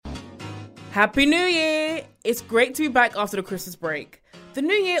Happy New Year! It's great to be back after the Christmas break. The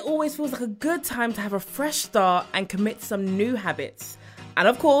new year always feels like a good time to have a fresh start and commit to some new habits. And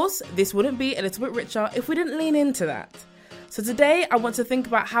of course, this wouldn't be a little bit richer if we didn't lean into that. So today, I want to think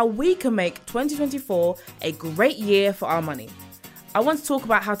about how we can make 2024 a great year for our money. I want to talk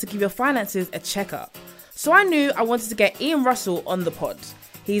about how to give your finances a checkup. So I knew I wanted to get Ian Russell on the pod.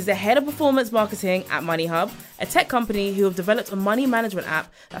 He's the head of performance marketing at Money Hub, a tech company who have developed a money management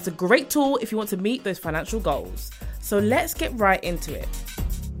app that's a great tool if you want to meet those financial goals. So let's get right into it.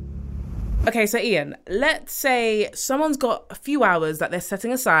 Okay, so Ian, let's say someone's got a few hours that they're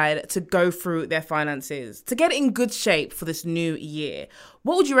setting aside to go through their finances, to get it in good shape for this new year.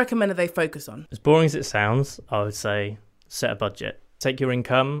 What would you recommend that they focus on? As boring as it sounds, I would say set a budget. Take your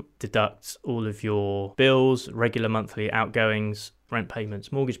income, deduct all of your bills, regular monthly outgoings, rent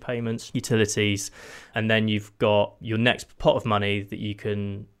payments, mortgage payments, utilities, and then you've got your next pot of money that you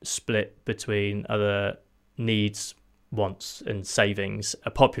can split between other needs, wants and savings.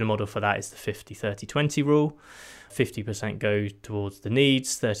 A popular model for that is the 50-30-20 rule. 50% go towards the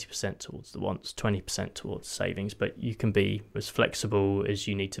needs, 30% towards the wants, 20% towards savings. But you can be as flexible as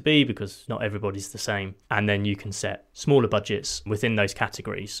you need to be because not everybody's the same. And then you can set smaller budgets within those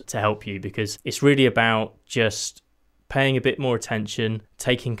categories to help you, because it's really about just paying a bit more attention,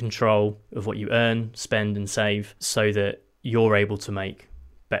 taking control of what you earn, spend and save so that you're able to make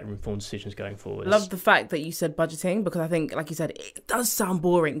better informed decisions going forward. I love the fact that you said budgeting, because I think, like you said, it does sound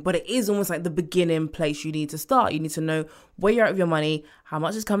boring, but it is almost like the beginning place you need to start. You need to know where you're at with your money, how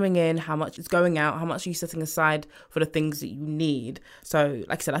much is coming in, how much is going out, how much are you setting aside for the things that you need. So,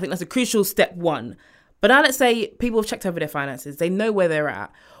 like I said, I think that's a crucial step one. But now let's say people have checked over their finances, they know where they're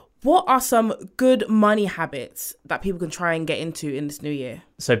at. What are some good money habits that people can try and get into in this new year?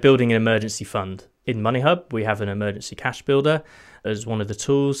 So building an emergency fund. In Money Hub, we have an emergency cash builder as one of the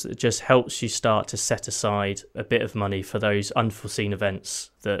tools that just helps you start to set aside a bit of money for those unforeseen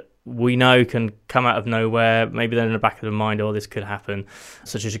events that we know can come out of nowhere. Maybe they're in the back of the mind, oh, this could happen,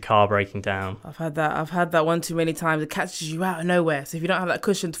 such as your car breaking down. I've had that one too many times. It catches you out of nowhere. So if you don't have that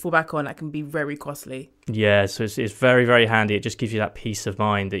cushion to fall back on, that can be very costly. Yeah, so it's very, very handy. It just gives you that peace of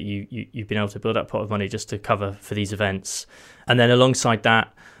mind that you've been able to build up a pot of money just to cover for these events. And then alongside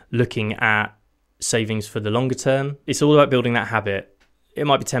that, looking at savings for the longer term. It's all about building that habit. It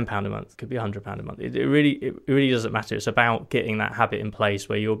might be £10 a month, it could be £100 a month. It really doesn't matter. It's about getting that habit in place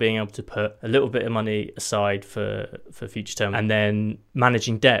where you're being able to put a little bit of money aside for future term. And then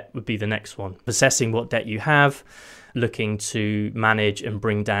managing debt would be the next one. Assessing what debt you have, looking to manage and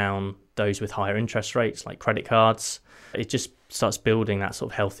bring down those with higher interest rates like credit cards. It just starts building that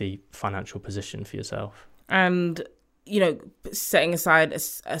sort of healthy financial position for yourself. And setting aside a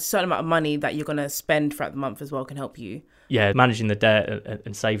certain amount of money that you're going to spend throughout the month as well can help you. Yeah, managing the debt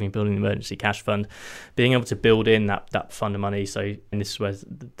and saving, building the emergency cash fund, being able to build in that fund of money. So, and this is where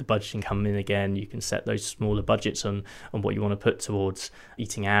the budgeting comes in again. You can set those smaller budgets on what you want to put towards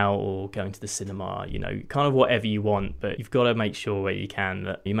eating out or going to the cinema, kind of whatever you want. But you've got to make sure where you can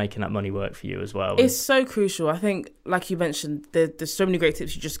that you're making that money work for you as well. It's so crucial. I think, like you mentioned, there's so many great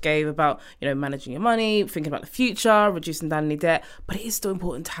tips you just gave about, managing your money, thinking about the future, reducing down any debt. But it is still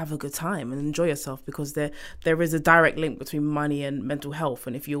important to have a good time and enjoy yourself, because there is a direct link between money and mental health.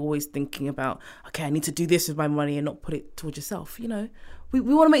 And if you're always thinking about, okay, I need to do this with my money and not put it towards yourself, we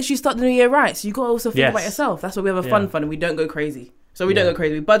want to make sure you start the new year right. So you got to also think about yourself. That's why we have a fun fund and we don't go crazy. So we don't go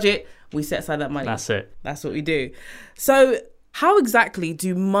crazy. We budget, we set aside that money. That's it. That's what we do. So how exactly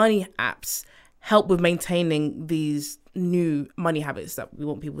do money apps help with maintaining these new money habits that we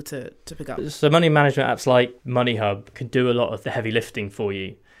want people to pick up? So money management apps like Money Hub can do a lot of the heavy lifting for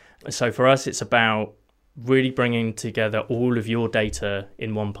you. So for us, it's about really bringing together all of your data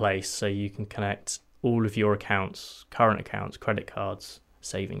in one place so you can connect all of your accounts, current accounts, credit cards,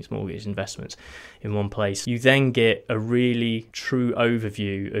 savings, mortgage, investments in one place. You then get a really true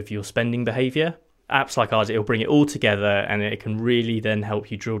overview of your spending behavior. Apps like ours, it'll bring it all together and it can really then help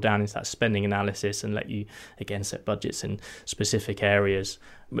you drill down into that spending analysis and let you, again, set budgets in specific areas,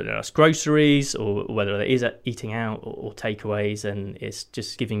 whether that's groceries or whether it is eating out or takeaways. And it's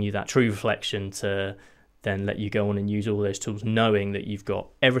just giving you that true reflection to then let you go on and use all those tools, knowing that you've got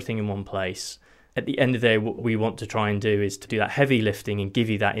everything in one place. At the end of the day, what we want to try and do is to do that heavy lifting and give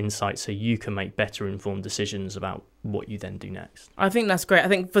you that insight so you can make better informed decisions about what you then do next. I think that's great. I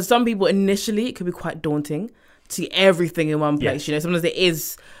think for some people, initially, it could be quite daunting to see everything in one place. Yes. Sometimes it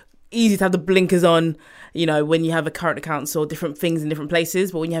is easy to have the blinkers on, you know, when you have a current account or different things in different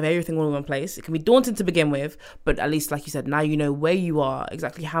places. But when you have everything all in one place, it can be daunting to begin with. But at least, like you said, now you know where you are,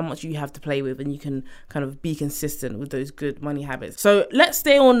 exactly how much you have to play with, and you can kind of be consistent with those good money habits. So let's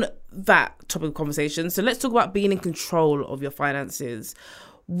stay on that topic of conversation. So let's talk about being in control of your finances.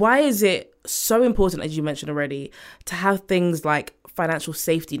 Why is it so important, as you mentioned already, to have things like financial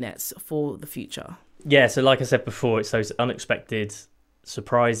safety nets for the future? Yeah, so like I said before, it's those unexpected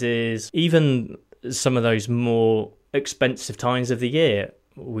surprises, even some of those more expensive times of the year.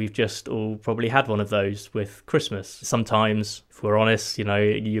 We've just all probably had one of those with Christmas. Sometimes, if we're honest, you know,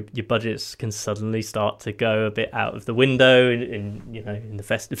 your budgets can suddenly start to go a bit out of the window in the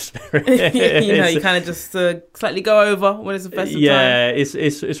festive spirit. You kind of just slightly go over when it's a festive time. Yeah, it's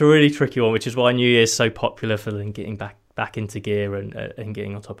a really tricky one, which is why New Year's so popular for them getting back into gear and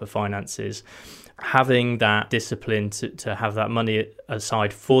getting on top of finances. Having that discipline to have that money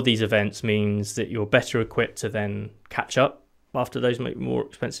aside for these events means that you're better equipped to then catch up after those more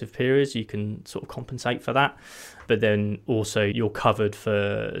expensive periods. You can sort of compensate for that. But then also you're covered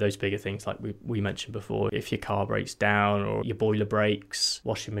for those bigger things like we mentioned before. If your car breaks down or your boiler breaks,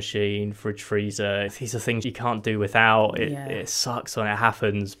 washing machine, fridge, freezer, these are things you can't do without. It sucks when it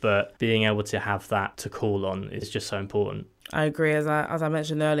happens, but being able to have that to call on is just so important. I agree. As I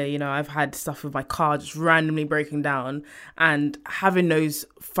mentioned earlier, you know, I've had stuff with my car just randomly breaking down, and having those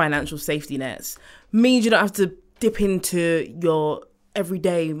financial safety nets means you don't have to dip into your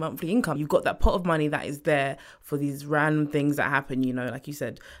everyday monthly income. You've got that pot of money that is there for these random things that happen. You know, like you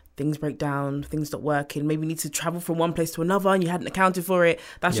said, things break down, things stop working, maybe you need to travel from one place to another and you hadn't accounted for it.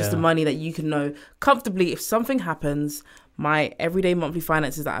 That's just the money that you can know comfortably, if something happens, my everyday monthly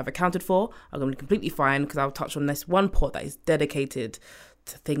finances that I've accounted for are going to be completely fine, because I'll touch on this one pot that is dedicated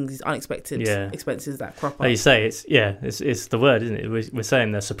to things, these unexpected expenses that crop up. Like you say, it's the word, isn't it? We're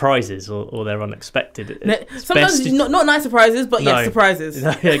saying they're surprises or they're unexpected. Sometimes not nice surprises, but yes, surprises.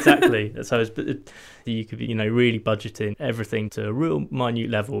 No, exactly. So you could be, you know, really budgeting everything to a real minute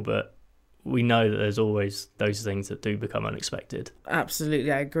level, but we know that there's always those things that do become unexpected.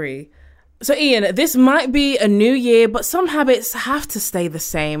 Absolutely, I agree. So Ian, this might be a new year, but some habits have to stay the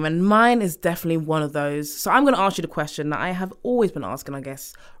same, and mine is definitely one of those. So I'm going to ask you the question that I have always been asking, I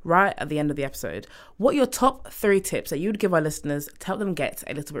guess, right at the end of the episode. What are your top 3 tips that you would give our listeners to help them get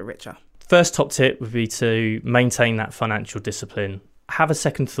a little bit richer? First top tip would be to maintain that financial discipline. Have a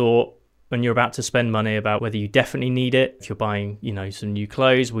second thought when you're about to spend money about whether you definitely need it. If you're buying, you know, some new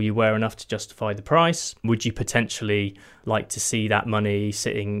clothes, will you wear enough to justify the price? Would you potentially like to see that money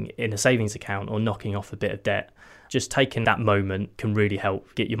sitting in a savings account or knocking off a bit of debt? Just taking that moment can really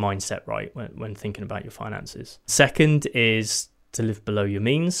help get your mindset right when thinking about your finances. Second is to live below your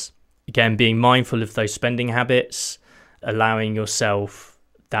means. Again, being mindful of those spending habits, allowing yourself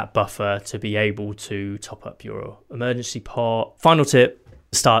that buffer to be able to top up your emergency pot. Final tip,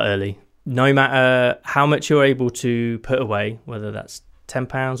 start early. No matter how much you're able to put away, whether that's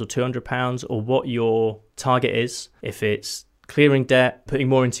 £10 or £200 or what your target is, if it's clearing debt, putting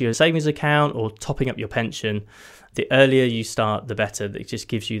more into your savings account or topping up your pension, the earlier you start, the better. It just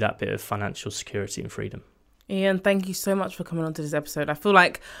gives you that bit of financial security and freedom. Ian, thank you so much for coming on to this episode. I feel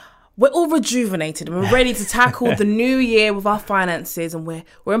like we're all rejuvenated and we're ready to tackle the new year with our finances, and we're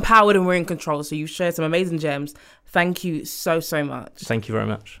empowered and we're in control. So you've shared some amazing gems. Thank you so much. Thank you very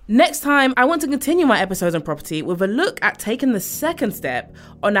much. Next time, I want to continue my episodes on property with a look at taking the second step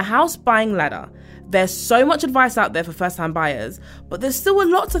on the house buying ladder. There's so much advice out there for first-time buyers, but there's still a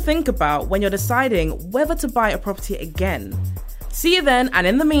lot to think about when you're deciding whether to buy a property again. See you then, and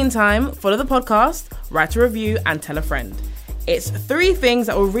in the meantime, follow the podcast, write a review, and tell a friend. It's 3 things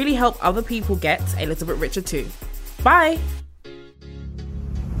that will really help other people get a little bit richer too. Bye!